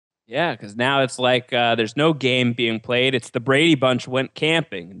Yeah, because now it's like there's no game being played. It's the Brady Bunch went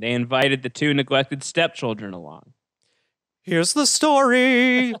camping. They invited the two neglected stepchildren along. Here's the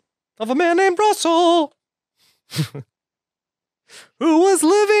story of a man named Russell who was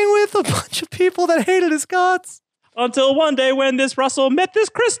living with a bunch of people that hated his guts. Until one day when this Russell met this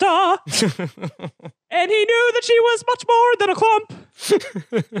Krista, and he knew that she was much more than a clump.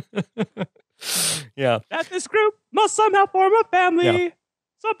 Yeah. That this group must somehow form a family. Yeah.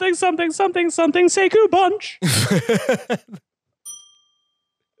 Something, something, something, something, Sekou Bunch.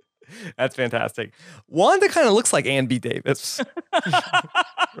 That's fantastic. Wanda kind of looks like Ann B. Davis.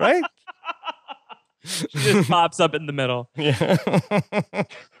 Right? She just pops up in the middle. Yeah.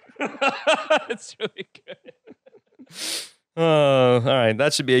 It's really good. All right.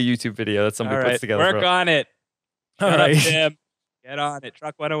 That should be a YouTube video that somebody puts together. Work on it. All Shut right. up, Tim. Get on it.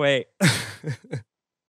 Truck 108.